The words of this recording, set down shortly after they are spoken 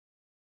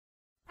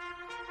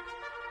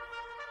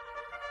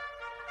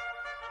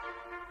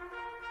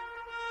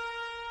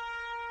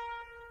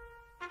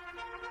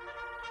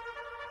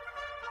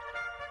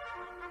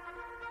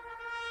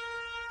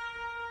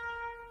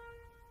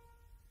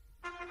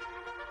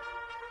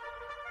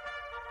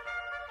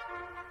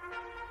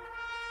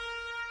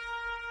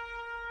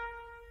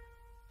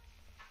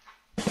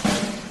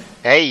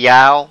Hey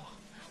y'all,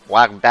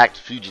 welcome back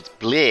to WOT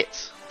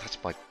Blitz. That's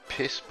my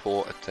piss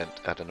poor attempt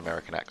at an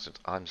American accent.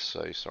 I'm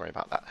so sorry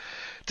about that.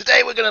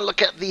 Today we're going to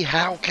look at the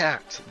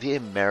Hellcat, the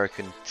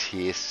American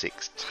Tier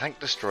 6 tank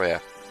destroyer.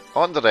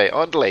 Andale,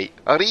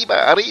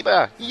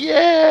 arriba,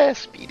 yeah,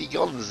 Speedy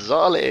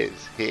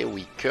Gonzalez, here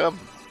we come.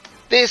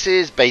 This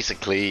is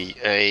basically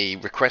a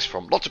request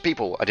from lots of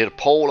people. I did a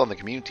poll on the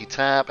community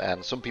tab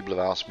and some people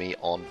have asked me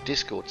on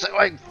Discord. So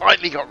I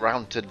finally got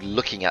round to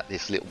looking at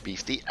this little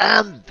beastie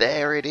and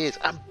there it is.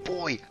 And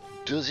boy,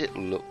 does it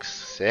look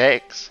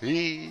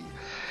sexy.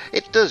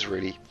 It does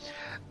really.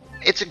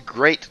 It's a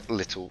great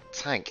little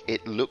tank.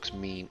 It looks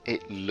mean,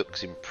 it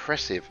looks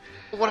impressive.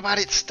 But what about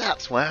its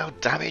stats? Well,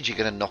 damage, you're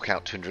going to knock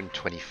out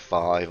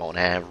 225 on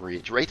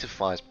average. Rate of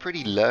fire is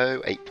pretty low,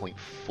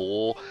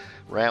 8.4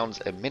 rounds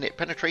a minute.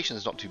 Penetration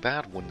is not too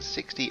bad,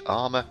 160.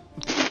 Armor,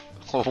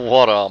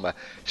 what armor?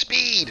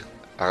 Speed,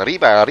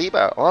 arriba,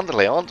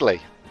 andale.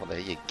 Well, there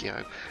you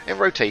go. And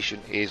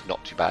rotation is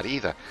not too bad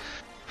either.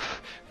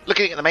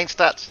 Looking at the main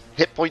stats,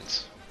 hit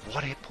points.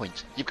 What hit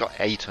points? You've got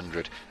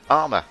 800.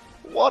 Armor.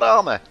 What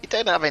armor? You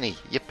don't have any.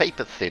 You're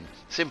paper thin.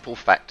 Simple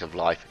fact of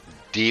life.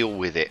 Deal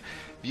with it.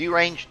 View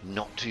range,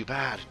 not too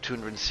bad.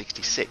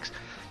 266.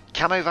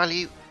 Camo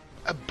value,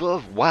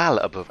 well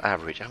above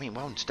average. I mean,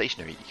 while in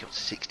stationary, you got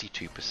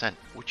 62%,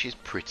 which is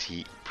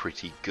pretty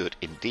good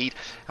indeed.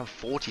 And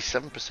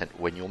 47%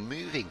 when you're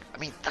moving. I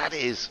mean, that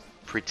is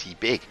pretty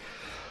big.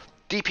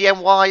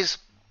 DPM wise,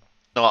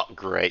 not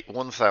great.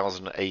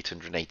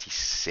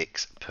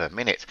 1,886 per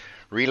minute.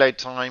 Reload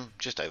time,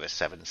 just over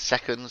 7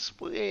 seconds,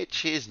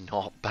 which is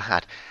not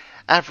bad.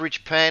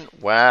 Average pen,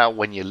 well,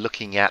 when you're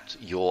looking at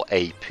your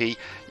AP,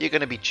 you're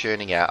going to be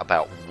churning out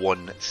about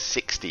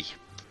 160,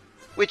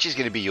 which is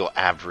going to be your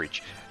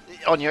average.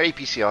 On your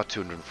APCR,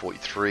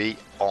 243,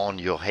 on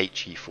your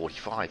HE,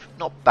 45.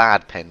 Not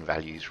bad pen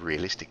values,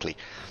 realistically.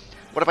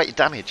 What about your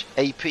damage?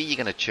 AP, you're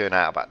going to churn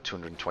out about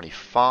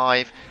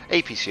 225,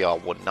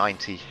 APCR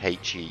 190,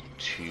 HE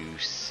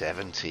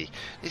 270.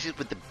 This is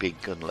with the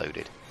big gun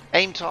loaded.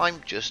 Aim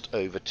time, just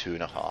over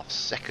 2.5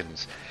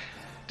 seconds.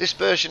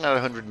 Dispersion at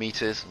 100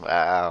 meters,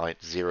 well,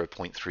 it's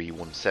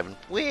 0.317,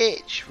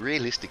 which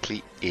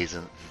realistically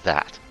isn't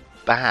that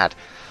bad.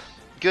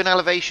 Gun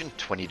elevation,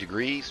 20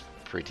 degrees,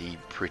 pretty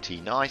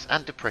nice,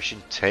 and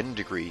depression 10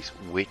 degrees,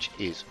 which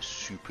is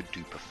super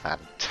duper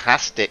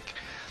fantastic.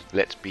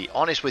 Let's be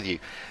honest with you.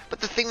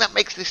 But the thing that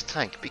makes this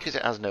tank, because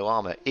it has no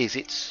armor, is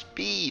its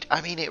speed.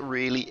 I mean, it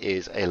really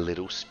is a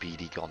little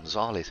Speedy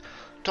Gonzalez.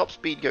 Top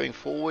speed going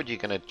forward, you're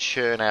going to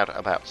churn out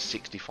about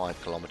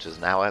 65 kilometers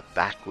an hour,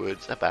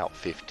 backwards about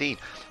 15,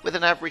 with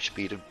an average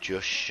speed of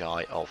just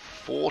shy of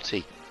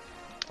 40.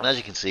 And as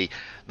you can see,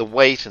 the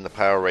weight and the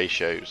power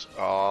ratios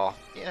are,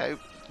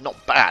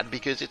 not bad,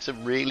 because it's a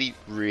really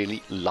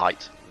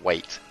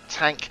lightweight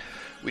tank,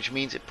 which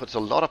means it puts a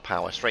lot of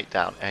power straight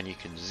down and you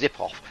can zip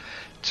off.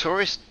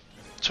 Turret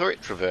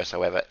traverse,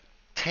 however,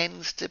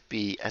 tends to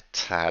be a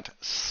tad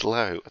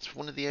slow. That's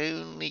one of the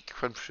only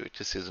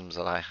criticisms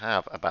that I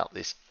have about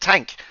this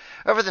tank.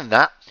 Other than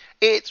that,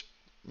 it's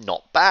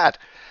not bad.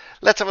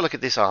 Let's have a look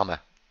at this armor.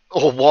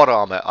 Or what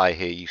armor, I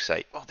hear you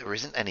say. Well, there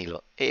isn't any.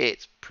 Look,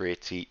 it's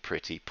pretty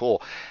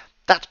poor.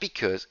 That's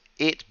because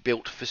it's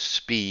built for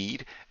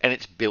speed, and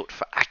it's built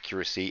for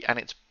accuracy, and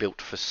it's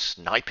built for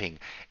sniping.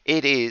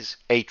 It is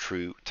a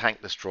true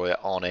tank destroyer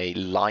on a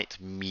light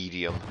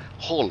medium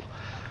hull.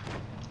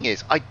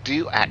 Is I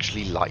do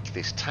actually like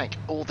this tank,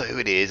 although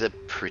it is a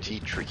pretty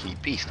tricky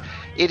beast.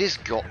 It has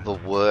got the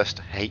worst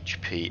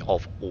HP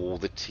of all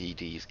the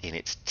TDs in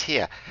its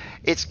tier.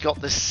 It's got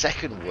the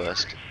second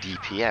worst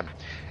DPM.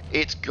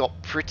 It's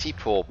got pretty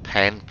poor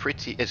pen,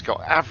 it's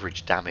got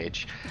average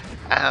damage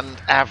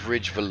and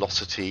average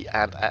velocity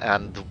and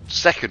the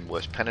second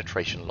worst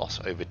penetration loss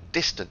over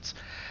distance.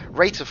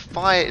 Rate of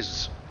fire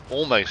is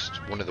almost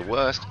one of the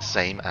worst,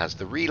 same as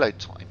the reload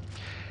time.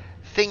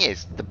 Thing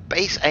is, the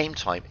base aim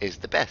time is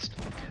the best.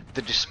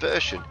 The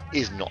dispersion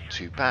is not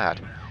too bad.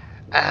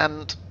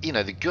 And,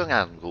 the gun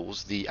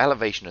angles, the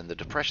elevation and the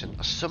depression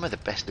are some of the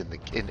best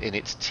in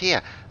its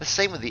tier. The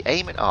same with the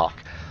aiming arc.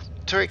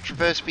 Turret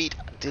traverse speed,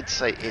 I did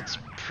say it's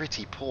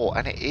pretty poor,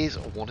 and it is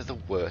one of the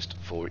worst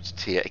for its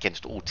tier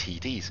against all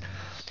TDs.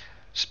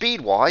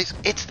 Speed wise,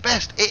 it's the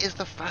best. It is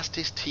the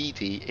fastest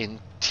TD in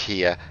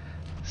tier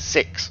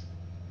 6.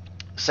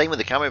 Same with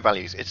the camo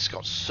values. It's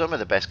got some of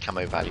the best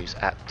camo values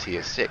at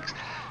tier 6.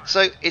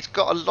 So it's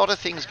got a lot of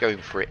things going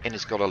for it, and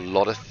it's got a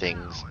lot of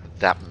things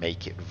that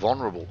make it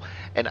vulnerable.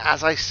 And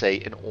as I say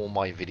in all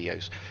my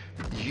videos,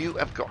 you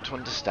have got to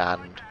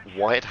understand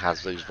why it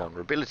has those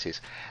vulnerabilities.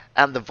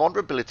 And the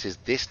vulnerabilities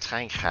this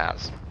tank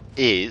has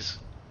is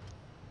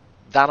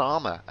that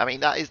armor. I mean,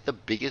 that is the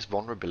biggest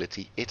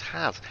vulnerability it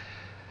has.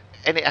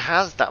 And it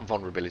has that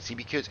vulnerability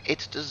because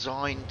it's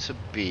designed to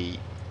be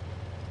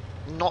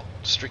not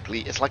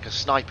strictly, it's like a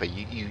sniper.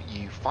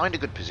 You find a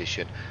good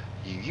position,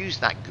 you use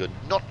that gun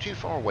not too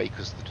far away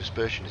because the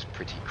dispersion is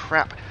pretty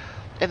crap,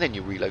 and then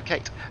you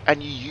relocate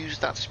and you use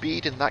that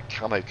speed and that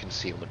camo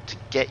concealment to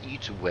get you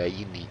to where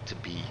you need to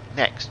be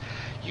next.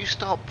 You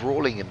start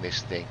brawling in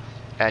this thing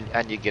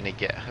and you're going to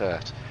get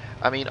hurt.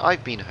 I mean,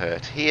 I've been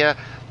hurt here.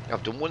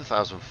 I've done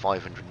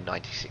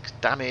 1,596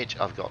 damage.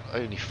 I've got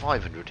only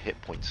 500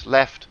 hit points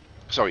left.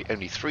 Sorry,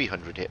 only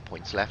 300 hit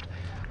points left.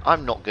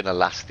 I'm not going to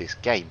last this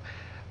game.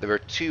 There are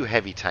two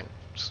heavy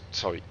tanks.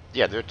 Sorry,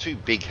 yeah, there are two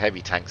big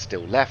heavy tanks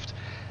still left.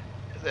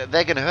 They're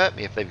going to hurt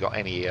me if they've got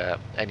any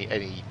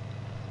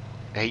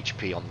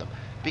HP on them,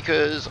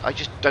 because I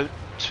just don't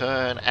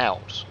turn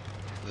out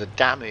the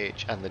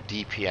damage and the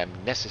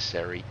DPM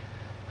necessary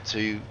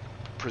to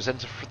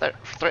present a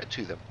threat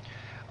to them.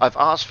 I've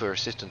asked for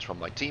assistance from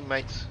my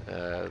teammates.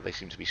 They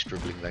seem to be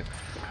struggling though.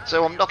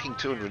 So I'm knocking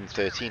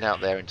 213 out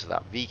there into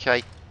that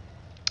VK,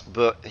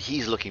 but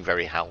he's looking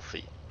very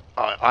healthy.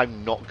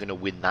 I'm not going to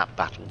win that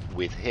battle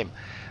with him.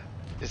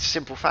 It's a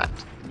simple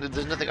fact.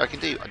 There's nothing I can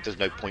do. There's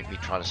no point me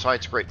trying to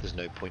side scrape. There's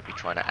no point me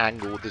trying to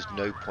angle. There's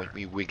no point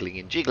me wiggling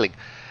and jiggling.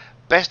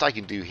 Best I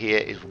can do here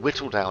is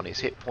whittle down his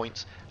hit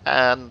points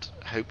and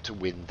hope to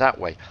win that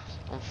way.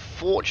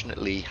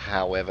 Unfortunately,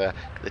 however,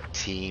 the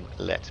team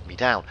let me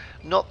down.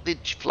 Not the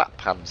Flat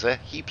Panzer,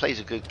 he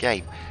plays a good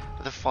game.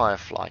 The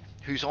Firefly,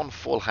 who's on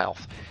full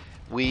health.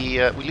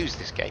 We lose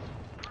this game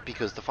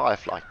because the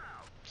Firefly.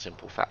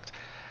 Simple fact.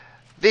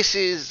 This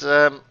is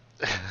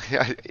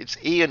it's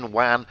Ian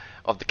Wan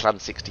of the Clan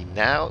 60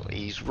 now.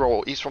 He's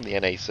from the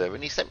NA server,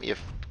 and he sent me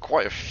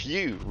quite a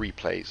few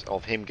replays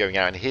of him going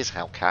out in his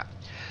Hellcat.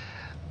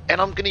 And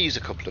I'm going to use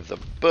a couple of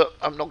them, but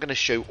I'm not going to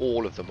show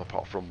all of them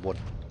apart from one.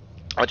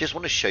 I just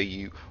want to show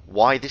you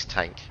why this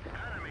tank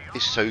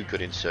is so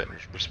good in certain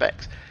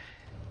respects.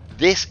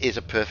 This is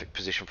a perfect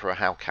position for a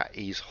Hellcat.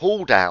 He's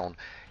hull down,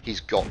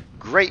 he's got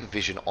great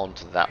vision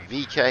onto that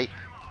VK,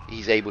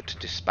 he's able to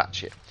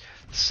dispatch it.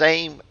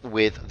 Same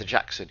with the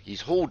Jackson.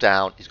 He's hull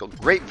down, he's got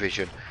great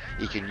vision,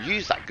 he can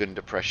use that gun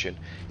depression,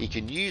 he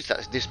can use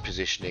this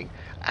positioning,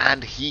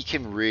 and he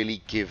can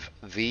really give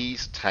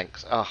these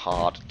tanks a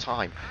hard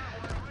time.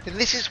 And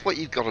this is what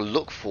you've got to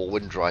look for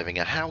when driving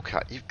a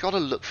Hellcat. You've got to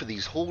look for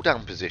these hull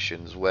down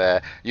positions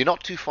where you're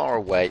not too far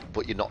away,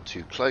 but you're not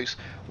too close,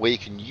 where you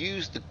can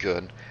use the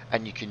gun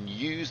and you can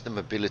use the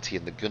mobility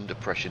and the gun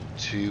depression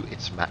to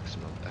its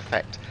maximum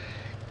effect.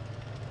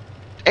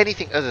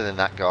 Anything other than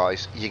that,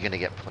 guys, you're going to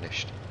get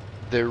punished.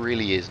 There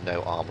really is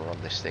no armor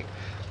on this thing.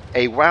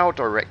 A WoW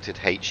directed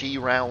HE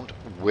round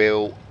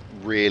will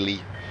really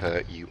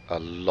hurt you a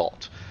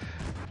lot.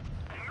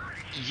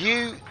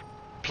 You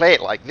play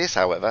it like this,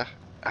 however,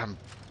 and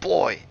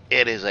boy,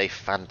 it is a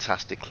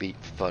fantastically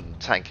fun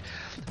tank.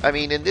 I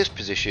mean, in this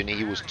position,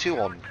 he was 2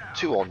 on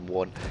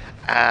 1,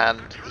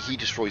 and he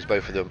destroys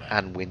both of them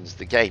and wins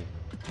the game,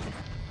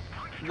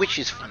 which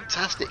is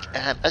fantastic.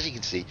 And as you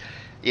can see,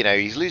 you know,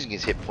 he's losing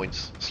his hit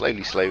points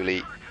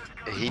slowly.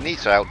 He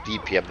needs to out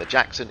DPM the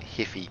Jackson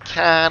if he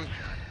can.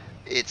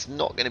 It's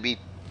not going to be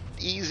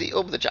easy.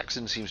 Oh, the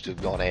Jackson seems to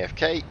have gone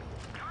AFK.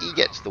 He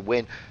gets the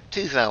win.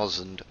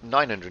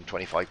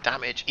 2,925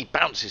 damage. He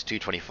bounces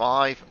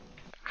 225.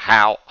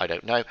 How? I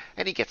don't know.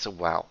 And he gets a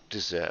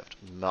well-deserved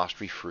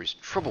mastery for his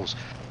troubles.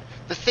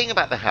 The thing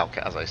about the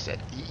Hellcat, as I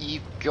said,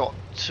 you've got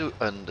to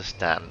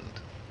understand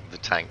the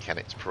tank and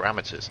its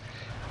parameters.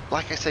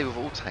 Like I say with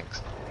all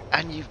tanks.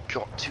 And you've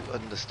got to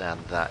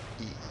understand that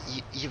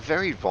you're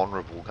very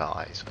vulnerable,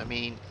 guys. I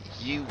mean,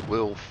 you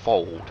will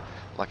fold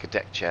like a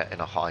deck chair in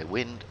a high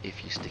wind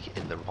if you stick it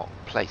in the wrong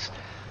place.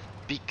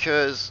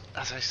 Because,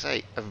 as I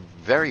say, a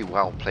very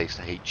well placed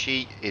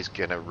HE is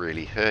going to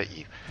really hurt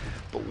you.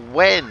 But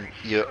when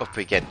you're up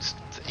against,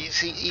 you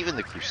see, even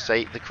the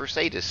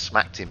Crusader's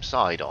smacked him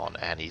side on,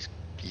 and he's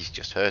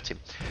just hurt him.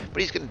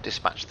 But he's going to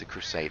dispatch the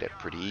Crusader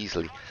pretty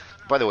easily.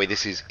 By the way,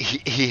 this is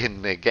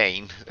Ian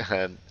again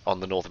on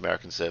the North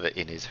American server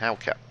in his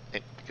Hellcat,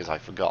 because I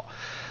forgot.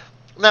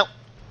 Now,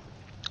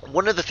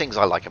 one of the things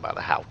I like about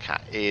the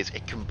Hellcat is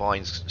it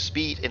combines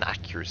speed and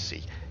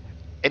accuracy,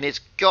 and it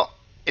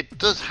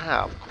does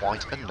have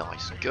quite a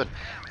nice gun.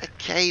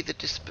 Okay, the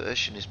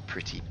dispersion is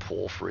pretty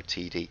poor for a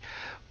TD,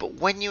 but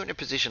when you're in a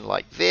position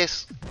like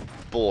this,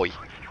 boy,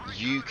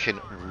 you can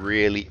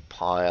really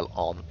pile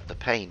on the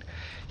pain.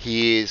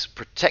 He is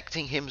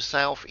protecting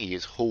himself, he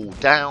is hull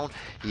down,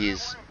 he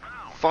is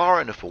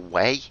far enough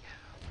away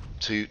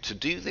to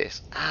do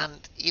this. And,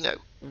 you know,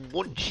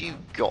 once you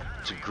got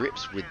to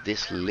grips with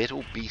this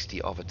little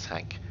beastie of a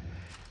tank,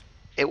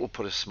 it will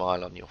put a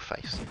smile on your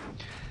face.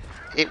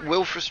 It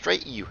will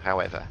frustrate you,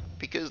 however,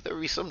 because there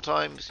will be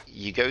sometimes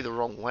you go the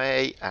wrong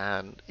way,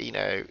 and, you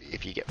know,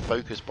 if you get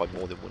focused by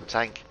more than one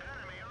tank,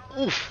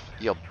 oof,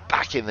 you're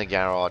back in the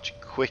garage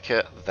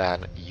quicker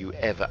than you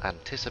ever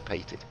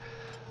anticipated.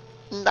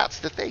 And that's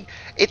the thing.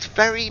 It's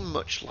very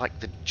much like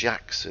the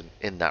Jackson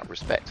in that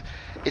respect.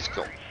 It's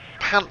got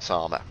pants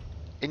armor,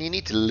 and you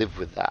need to live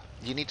with that.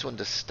 You need to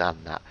understand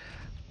that.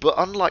 But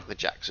unlike the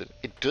Jackson,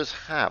 it does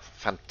have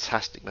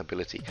fantastic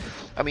mobility.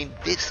 I mean,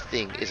 this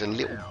thing is a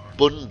little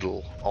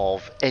bundle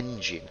of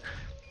engine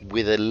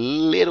with a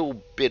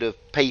little bit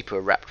of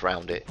paper wrapped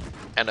around it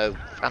and a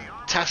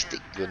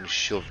fantastic gun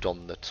shoved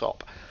on the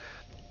top.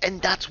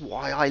 And that's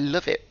why I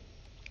love it.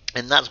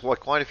 And that's why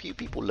quite a few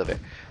people love it.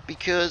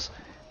 Because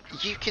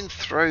you can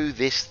throw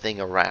this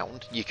thing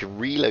around, you can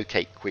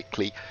relocate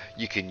quickly,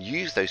 you can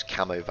use those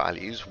camo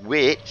values,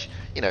 which,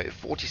 you know,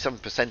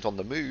 47% on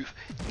the move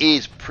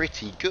is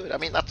pretty good. I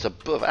mean, that's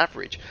above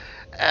average.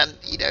 And,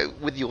 you know,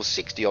 with your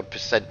 60 odd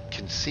percent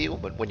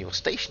concealment when you're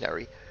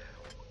stationary,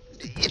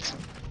 it's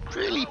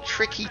really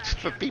tricky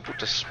for people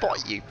to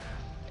spot you.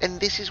 And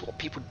this is what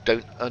people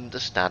don't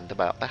understand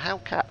about the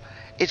Hellcat.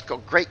 It's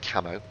got great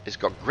camo, it's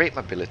got great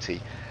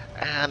mobility,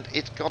 and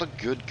it's got a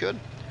good gun.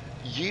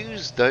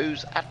 Use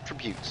those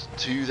attributes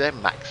to their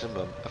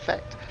maximum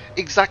effect.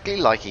 Exactly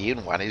like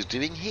Ian Wan is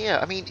doing here.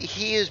 I mean,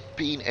 he has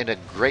been in a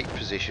great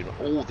position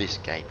all this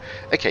game.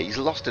 Okay, he's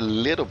lost a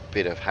little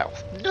bit of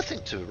health.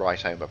 Nothing to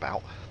write home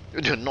about.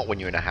 Not when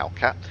you're in a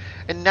Hellcat.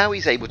 And now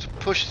he's able to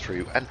push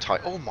through and tie.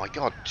 Oh my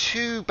god,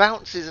 2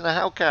 bounces in a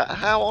Hellcat.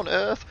 How on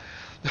earth?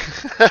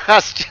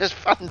 That's just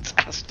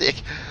fantastic.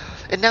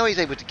 And now he's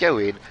able to go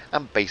in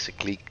and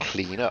basically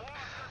clean up.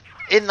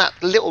 In that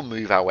little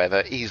move,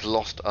 however, he's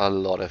lost a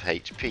lot of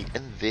HP,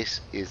 and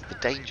this is the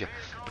danger.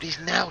 But he's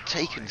now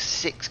taken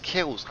 6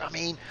 kills. I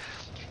mean,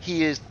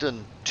 he has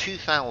done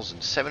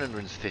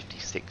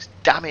 2,756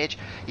 damage.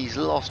 He's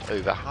lost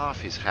over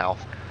half his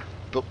health.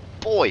 But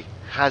boy,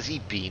 has he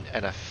been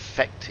an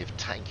effective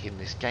tank in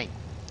this game.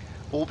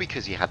 All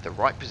because he had the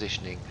right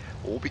positioning,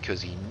 all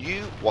because he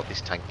knew what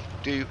this tank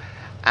could do,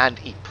 and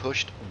he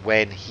pushed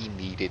when he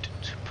needed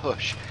to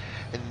push.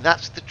 And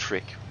that's the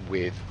trick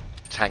with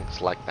tanks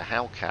like the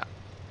Hellcat.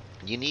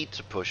 You need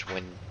to push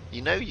when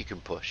you know you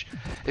can push.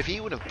 If he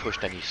would have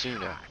pushed any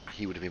sooner,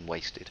 he would have been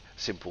wasted.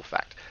 Simple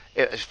fact.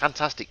 It's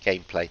fantastic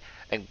gameplay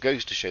and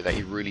goes to show that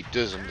he really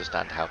does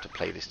understand how to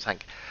play this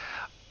tank.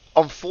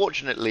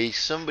 Unfortunately,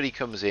 somebody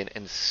comes in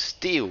and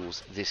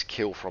steals this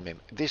kill from him.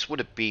 This would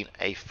have been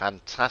a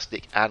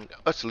fantastic and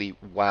utterly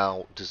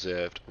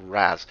well-deserved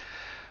Raz.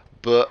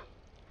 But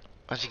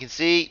as you can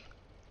see,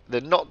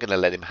 they're not going to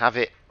let him have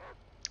it.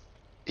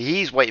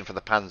 He's waiting for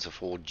the Panzer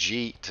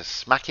IV-G to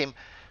smack him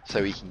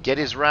so he can get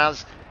his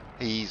Raz.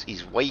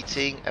 He's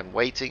waiting and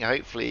waiting.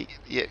 Hopefully,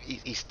 yeah,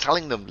 he's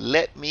telling them,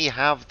 let me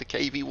have the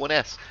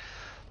KV-1S.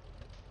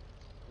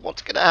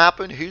 What's going to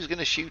happen? Who's going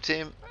to shoot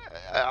him?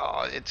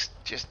 It's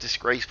just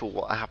disgraceful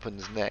what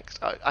happens next.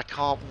 I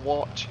can't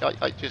watch.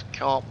 I just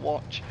can't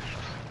watch.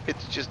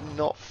 It's just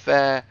not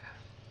fair.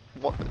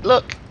 What?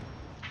 Look!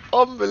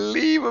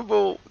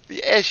 Unbelievable!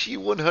 The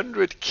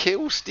SU-100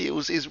 kill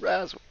steals his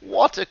Raz.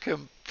 What a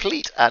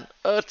complete and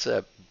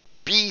utter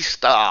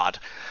beastard.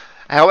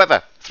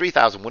 However,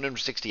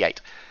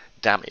 3,168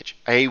 damage.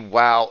 A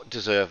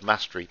well-deserved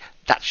mastery.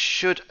 That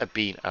should have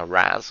been a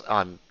Raz.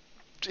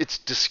 It's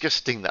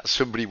disgusting that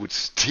somebody would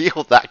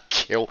steal that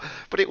kill,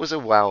 but it was a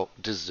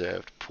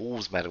well-deserved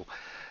Paul's medal.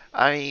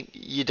 I mean,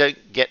 you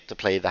don't get to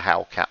play the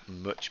Hellcat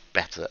much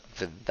better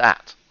than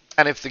that.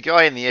 And if the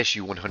guy in the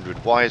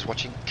SU-100Y is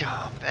watching,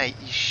 God, mate,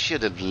 you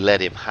should have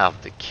let him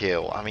have the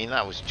kill. I mean,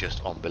 that was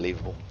just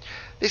unbelievable.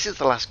 This is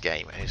the last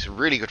game, and it's a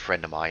really good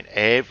friend of mine.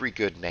 Every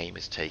good name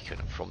is taken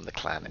from the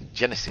clan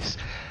Genesis.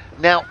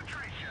 Now,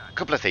 a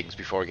couple of things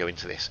before I go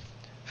into this.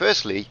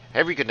 Firstly,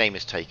 every good name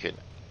is taken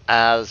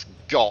has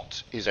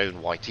got his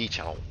own YT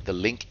channel. The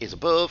link is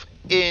above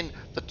in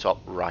the top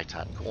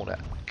right-hand corner.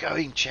 Go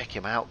and check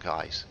him out,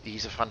 guys.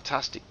 He's a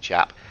fantastic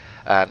chap.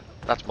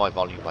 That's my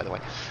volume, by the way.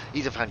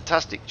 He's a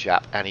fantastic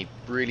chap, and he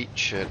really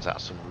churns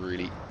out some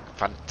really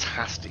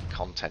fantastic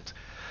content.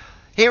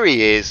 Here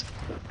he is,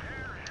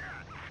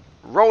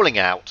 rolling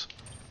out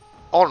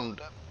on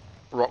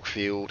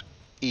Rockfield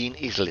in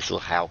his little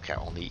Hellcat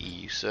on the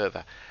EU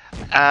server.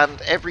 And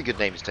every good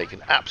name is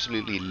taken.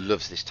 Absolutely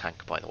loves this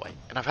tank, by the way.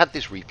 And I've had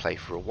this replay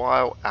for a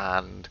while,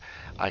 and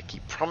I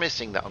keep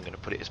promising that I'm going to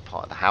put it as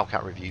part of the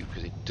Hellcat review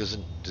because it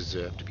doesn't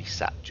deserve to be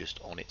sat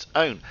just on its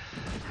own.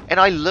 And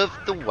I love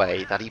the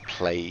way that he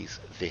plays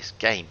this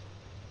game.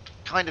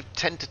 Kind of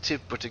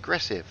tentative but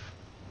aggressive,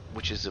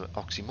 which is an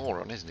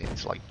oxymoron, isn't it?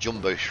 It's like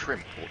jumbo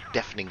shrimp or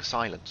deafening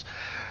silence.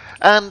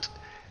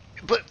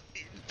 But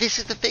this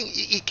is the thing,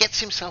 he gets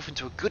himself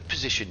into a good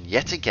position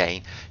yet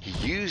again. He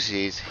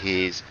uses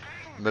his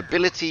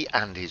mobility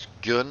and his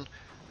gun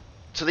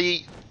to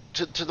the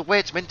way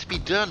it's meant to be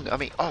done. I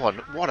mean, oh,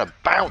 and what a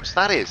bounce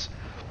that is.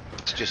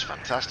 It's just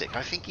fantastic.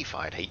 I think he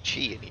fired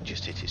HE and he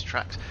just hit his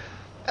tracks.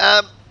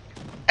 And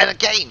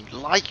again,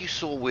 like you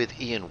saw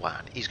with Ian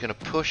Wan, he's going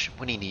to push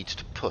when he needs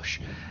to push.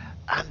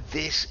 And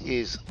this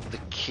is the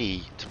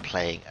key to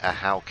playing a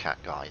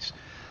Hellcat, guys.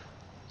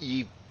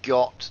 You've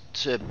got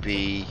to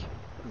be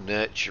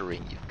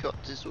nurturing. You've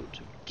got to sort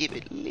of give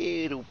it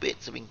little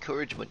bits of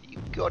encouragement.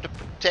 You've got to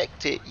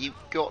protect it. You've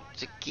got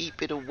to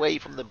keep it away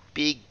from the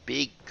big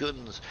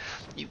guns.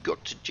 You've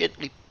got to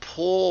gently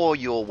pour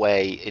your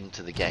way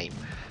into the game,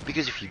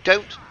 because if you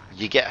don't,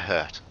 you get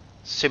hurt.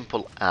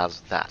 Simple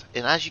as that.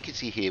 And as you can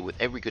see here, with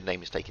every good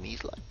name is taken,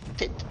 he's like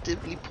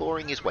tentatively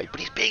pouring his way,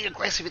 but he's being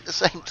aggressive at the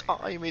same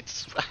time.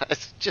 It's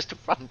just a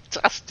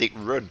fantastic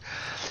run.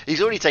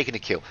 He's already taken a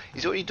kill.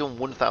 He's already done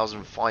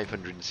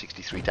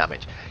 1,563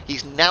 damage.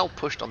 He's now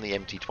pushed on the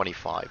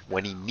MT-25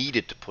 when he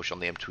needed to push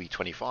on the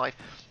MT-25.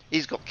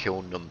 He's got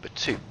kill number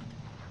 2.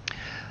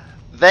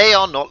 They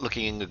are not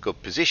looking in a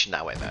good position,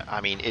 however.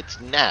 I mean, it's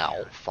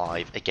now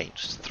 5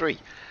 against 3,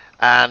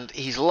 and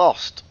he's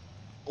lost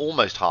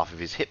almost half of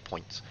his hit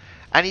points.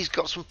 And he's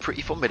got some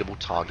pretty formidable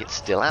targets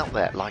still out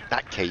there, like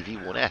that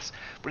KV-1S.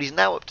 But he's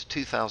now up to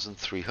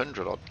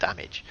 2,300 odd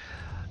damage.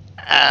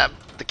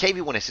 The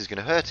KV-1S is going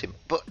to hurt him,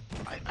 but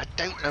I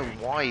don't know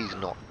why he's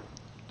not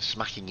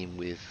smacking him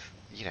with,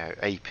 you know,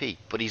 AP.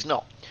 But he's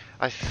not.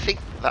 I think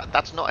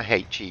that's not a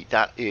HE.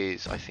 That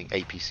is, I think,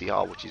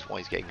 APCR, which is why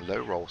he's getting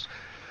low rolls.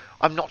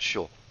 I'm not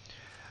sure.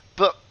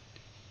 But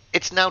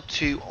it's now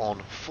 2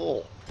 on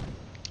 4.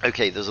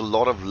 Okay, there's a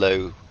lot of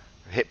low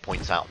hit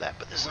points out there,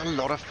 but there's a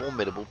lot of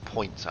formidable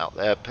points out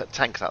there,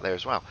 tanks out there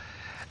as well.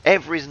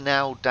 Ever is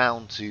now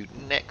down to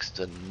next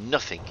to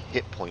nothing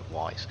hit point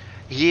wise.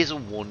 He is a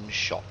one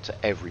shot to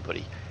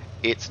everybody.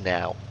 It's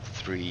now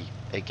 3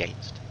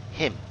 against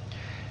him.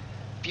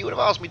 If you would have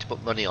asked me to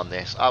put money on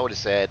this, I would have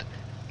said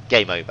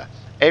game over.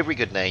 Every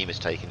good name is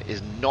taken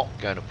is not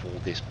going to pull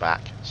this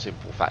back.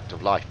 Simple fact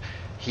of life.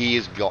 He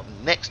has got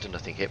next to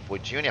nothing hit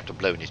points. You only have to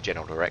blow in his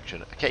general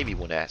direction. A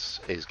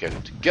KV-1S is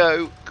going to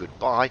go.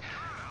 Goodbye.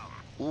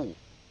 Ooh,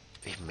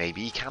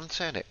 maybe he can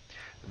turn it.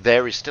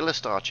 There is still a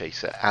Star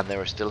Chaser and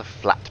there is still a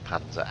Flat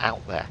Panzer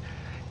out there.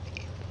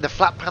 The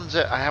Flat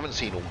Panzer I haven't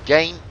seen all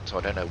game, so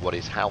I don't know what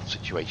his health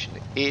situation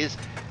is,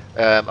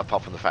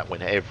 apart from the fact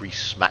when every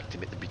smacked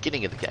him at the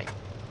beginning of the game.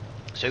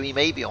 So he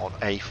may be on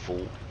a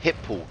full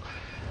hit pool.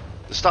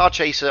 The Star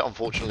Chaser,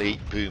 unfortunately,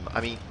 boom.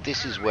 I mean,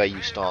 this is where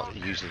you start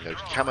using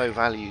those camo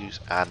values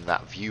and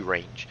that view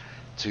range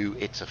to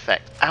its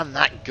effect, and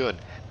that gun,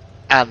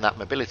 and that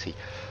mobility.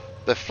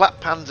 The Flat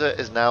Panzer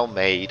has now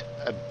made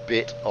a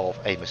bit of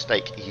a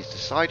mistake. He's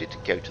decided to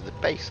go to the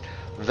base.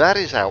 That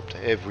is out.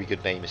 Every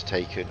good name is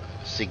taken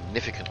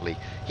significantly.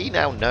 He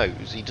now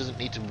knows he doesn't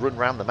need to run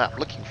around the map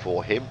looking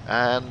for him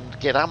and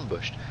get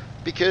ambushed,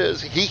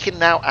 because he can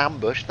now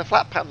ambush the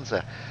Flat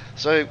Panzer.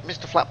 So,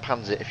 Mr. Flat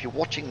Panzer, if you're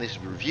watching this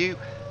review,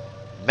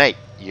 mate,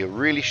 you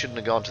really shouldn't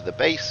have gone to the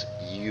base.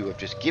 You have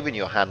just given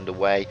your hand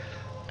away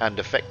and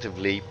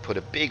effectively put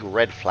a big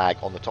red flag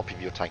on the top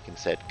of your tank and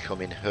said, come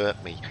and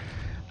hurt me.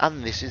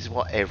 And this is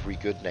what every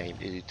good name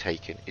is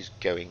taken is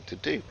going to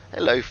do.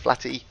 Hello,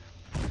 Flatty.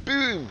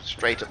 Boom!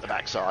 Straight up the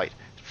backside.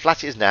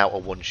 Flatty is now a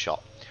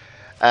one-shot.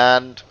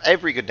 And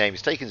every good name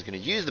is taken is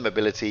going to use the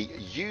mobility,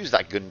 use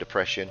that gun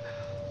depression,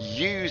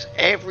 use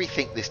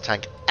everything this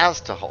tank has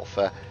to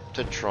offer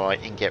to try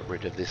and get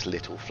rid of this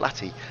little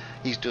Flatty.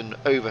 He's done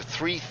over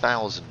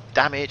 3,000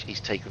 damage, he's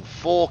taken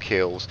 4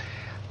 kills,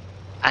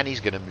 and he's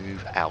going to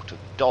move out of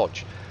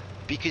dodge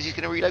because he's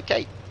going to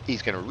relocate.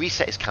 He's going to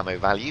reset his camo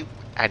value,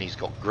 and he's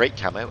got great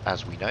camo,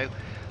 as we know.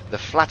 The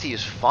Flatty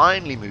has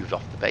finally moved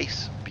off the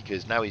base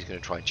because now he's going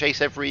to try and chase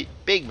every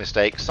big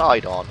mistake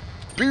side on.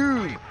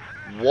 Boom!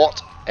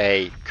 What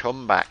a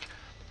comeback.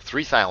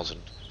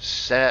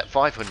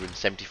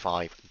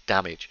 3,575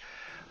 damage.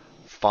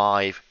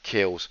 5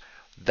 kills.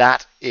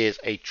 That is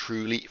a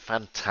truly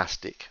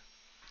fantastic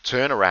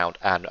turnaround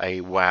and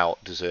a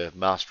wow-deserved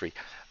mastery.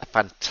 A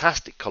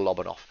fantastic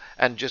Kolobanov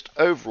and just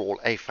overall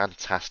a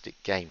fantastic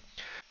game.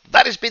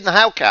 That has been the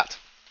Hellcat.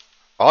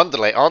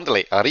 Andale,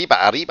 andale, arriba,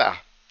 arriba.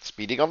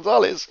 Speedy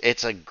Gonzalez.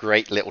 It's a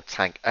great little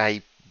tank.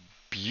 A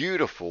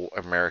beautiful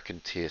American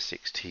Tier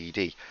 6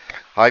 TD.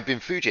 I've been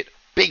Fujit.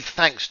 Big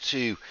thanks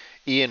to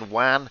Ian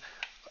Wan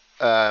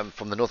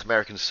from the North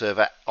American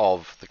server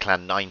of the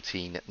Clan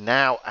 19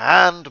 now,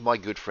 and my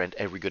good friend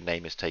Every Good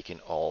Name is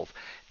taken of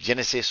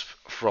Genesis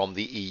from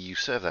the EU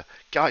server.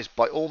 Guys,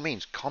 by all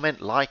means, comment,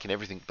 like, and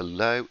everything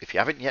below. If you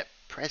haven't yet,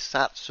 press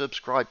that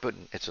subscribe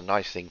button. It's a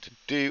nice thing to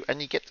do,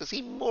 and you get to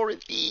see more of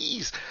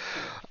these.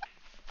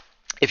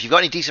 If you've got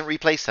any decent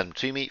replays, send them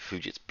to me,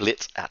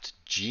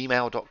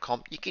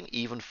 fujitsblitz@gmail.com. You can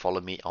even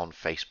follow me on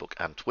Facebook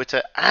and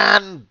Twitter,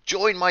 and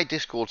join my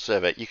Discord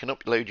server. You can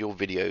upload your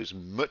videos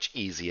much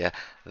easier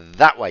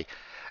that way.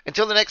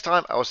 Until the next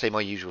time, I will say my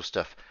usual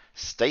stuff.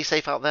 Stay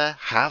safe out there,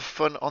 have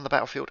fun on the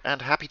battlefield,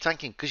 and happy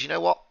tanking, because you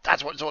know what?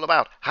 That's what it's all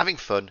about, having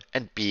fun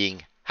and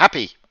being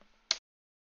happy.